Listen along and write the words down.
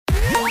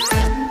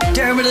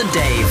Dermot and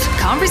Dave.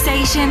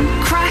 Conversation,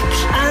 crack,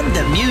 And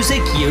the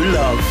music you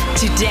love.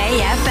 Today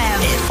FM.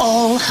 It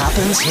all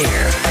happens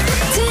here.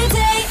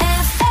 Today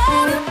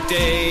FM.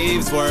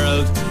 Dave's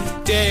World.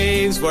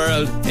 Dave's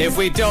World. If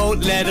we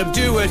don't let him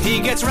do it,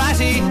 he gets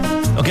ratty.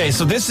 Okay,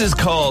 so this is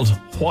called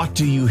What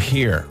Do You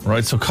Hear?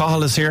 Right, so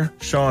Cathal is here,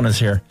 Sean is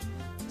here.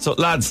 So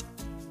lads,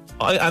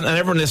 and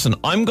everyone listen,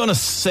 I'm going to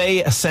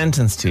say a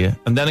sentence to you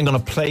and then I'm going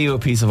to play you a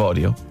piece of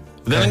audio.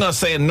 Then I'm going to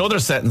say another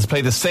sentence,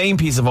 play the same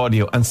piece of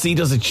audio and see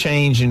does it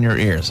change in your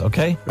ears,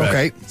 okay?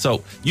 Okay.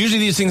 So usually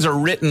these things are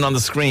written on the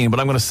screen,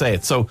 but I'm going to say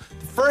it. So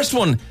the first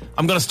one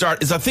I'm going to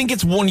start is, I think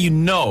it's one you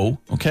know,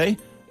 okay?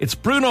 It's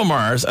Bruno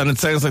Mars and it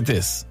sounds like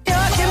this.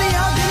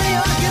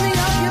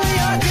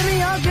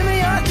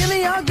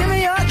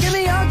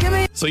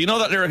 So you know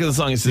that lyric of the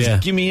song, it says,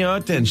 give me your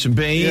attention,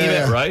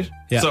 baby, right?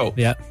 Yeah. So,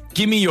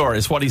 give me your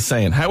is what he's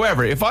saying.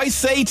 However, if I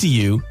say to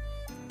you,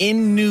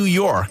 in New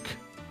York,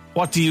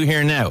 what do you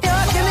hear now? Why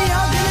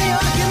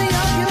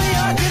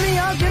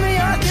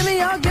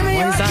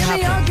is that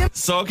happening?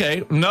 So,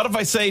 okay, not if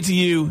I say to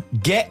you,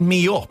 get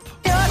me up.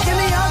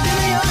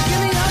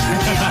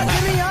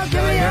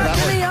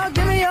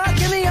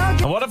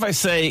 And what if I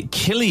say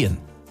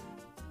Killian?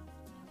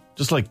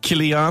 Just like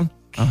Killian.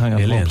 Oh, hang on,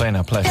 Killian. won't play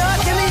now, play. Does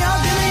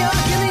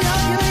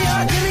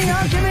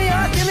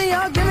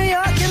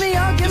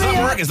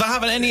that work? Is that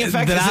having any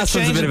effect? The Is it last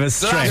one's a bit of a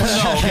changing? stretch.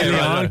 No, okay,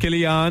 right.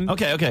 Killian.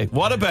 Okay.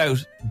 What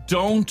about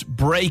don't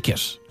break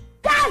it?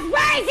 Don't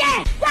break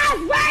it!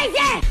 Don't break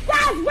it!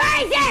 Don't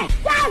break it!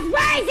 Don't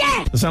break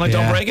it! Does it sound like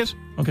Yeah. don't break it?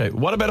 Okay.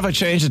 What about if I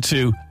change it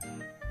to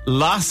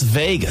Las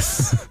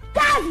Vegas?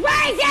 Don't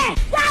break it!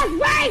 Don't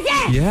break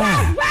it!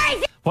 Yeah. Don't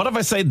break it! What if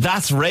I say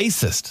that's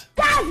racist?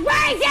 Don't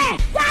break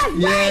it! Don't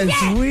break Yeah,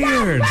 it's it!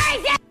 weird. Don't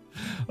break it!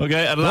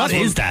 Okay. And What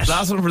is that?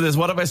 Last one for this.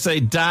 What if I say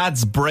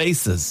dad's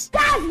braces?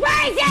 Don't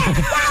break it!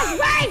 Don't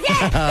break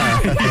it!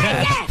 Don't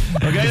break it!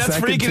 Okay, that's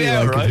Second freaking two,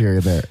 out, I could right? hear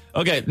you there.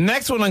 Okay,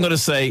 next one I'm going to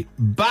say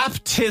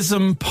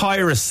baptism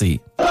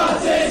piracy. Right,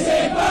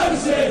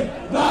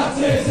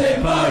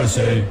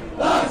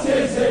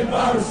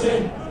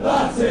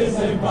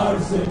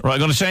 I'm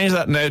going to change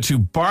that now to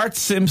Bart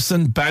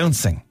Simpson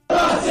bouncing.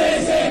 I'm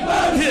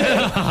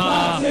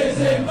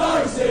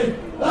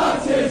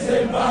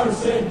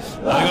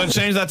going to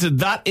change that to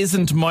that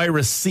isn't my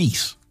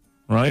receipt.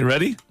 Right,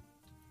 ready?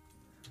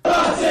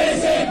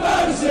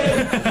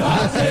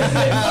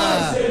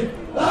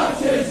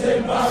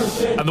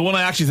 And the one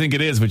I actually think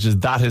it is, which is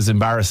that is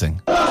embarrassing.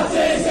 Is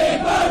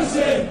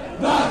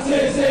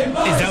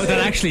that what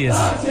that actually is?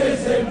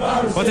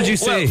 What did you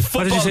say?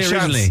 What did you say Football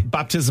originally? chants,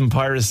 baptism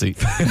piracy.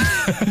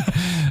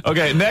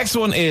 Okay, next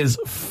one is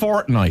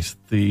Fortnite,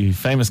 the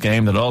famous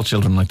game that all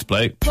children like to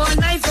play.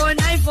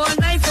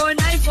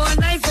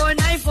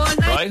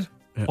 Right?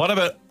 What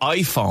about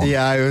iPhone?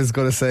 Yeah, I was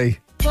going to say.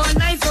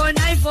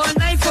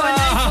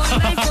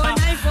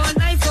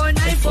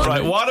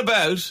 Right, what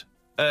about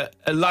a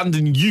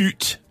London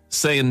Ute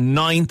saying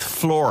 9th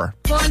floor?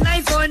 And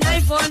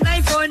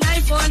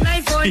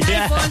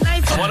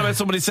what about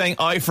somebody saying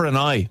eye for an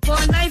eye?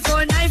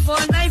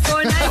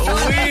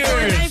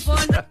 Weird.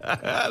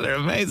 They're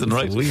amazing,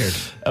 right? weird.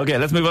 Okay,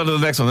 let's move on to the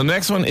next one. The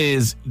next one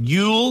is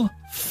You'll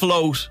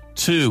Float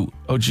 2.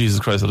 Oh, Jesus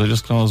Christ, did I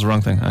just close the wrong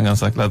thing? Hang on a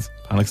sec, lads.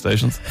 Panic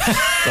stations. All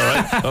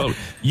right. Oh,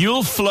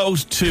 You'll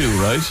Float 2,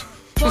 right?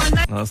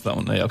 No, that's that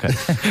one. Yeah, okay.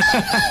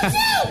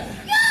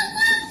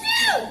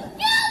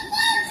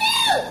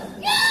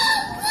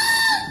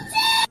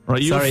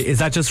 Right, Sorry, is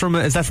that from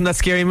that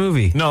scary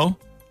movie? No.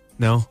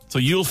 No. So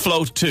You'll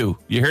Float 2.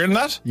 You hearing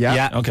that? Yeah.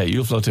 Yeah. Okay,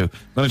 You'll Float 2. I'm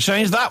going to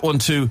change that one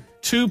to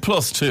 2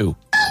 plus 2.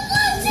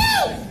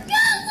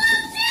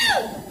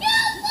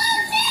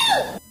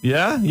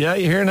 Yeah, you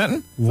hearing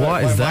nothing?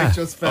 What is My mic that?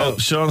 just fell. Oh,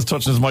 Sean's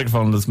touching his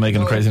microphone that's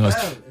making a crazy noise.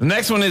 The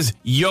next one is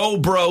Yo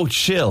Bro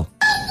Chill.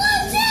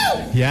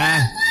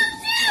 Yeah.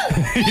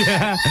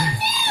 Yeah.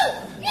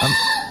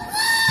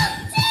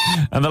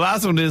 And the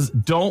last one is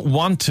Don't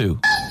Want To.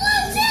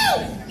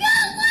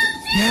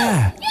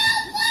 Yeah.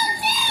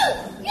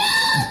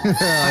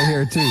 I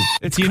hear it too.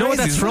 It's Do you know what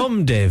crazy, that's isn't it?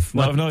 from, Dave?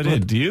 No, I have no idea.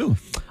 Do you?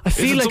 I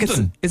feel it like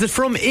something? is it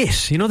from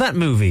It? You know that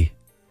movie?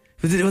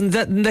 Was it when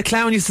the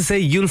clown used to say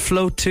 "You'll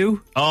float too"?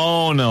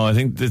 Oh no, I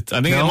think it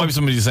might be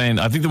somebody saying.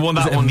 I think Was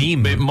that it a one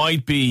meme? it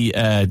might be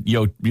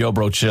Yo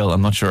Bro Chill.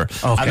 I'm not sure.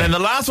 Okay. And then the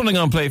last one I'm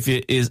going to play for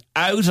you is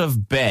Out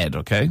of Bed.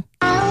 Okay.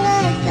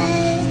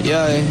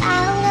 Yeah.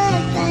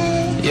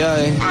 You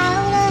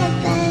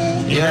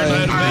hearing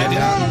Out of Bed?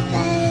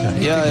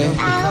 Yeah.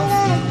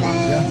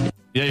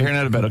 Yeah, you're hearing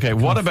Out of Bed. Okay.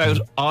 What about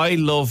I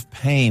Love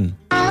Pain?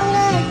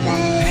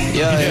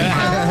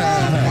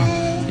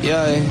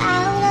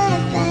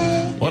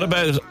 What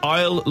about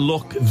I'll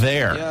Look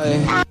There?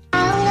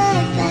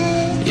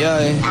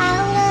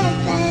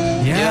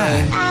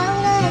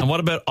 Yeah. And what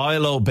about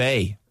I'll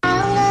Obey? What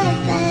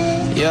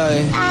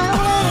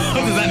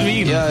does that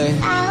mean?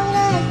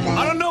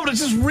 I don't know, but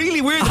it's just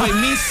really weird the way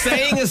me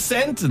saying a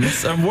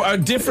sentence or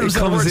different It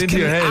comes words into can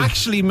your head.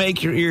 actually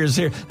make your ears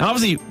hear. And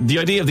obviously, the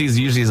idea of these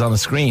usually is on a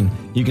screen.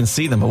 You can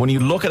see them, but when you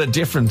look at a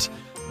different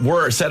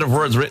set of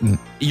words written,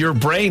 your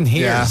brain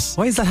hears.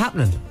 Why is that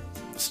happening?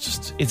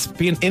 It's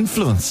being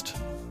influenced.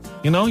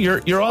 You know,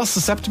 you're all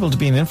susceptible to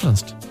being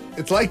influenced.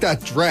 It's like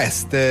that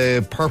dress,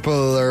 the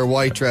purple or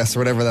white dress or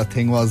whatever that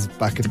thing was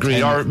back at the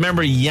Agreed. Or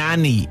remember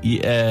Yanni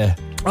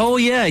Oh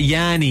yeah,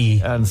 Yanni.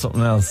 and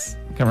something else. I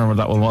can't remember what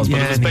that one was, but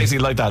it was Yanni.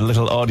 basically like that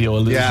little audio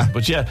illusion. Yeah.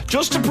 But yeah,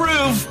 just to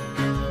prove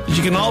that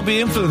you can all be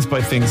influenced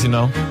by things, you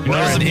know. You're not We're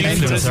as an immune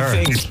to influencer.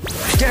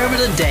 things. Dermot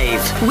and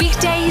Dave.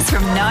 Weekdays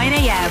from 9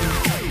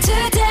 a.m.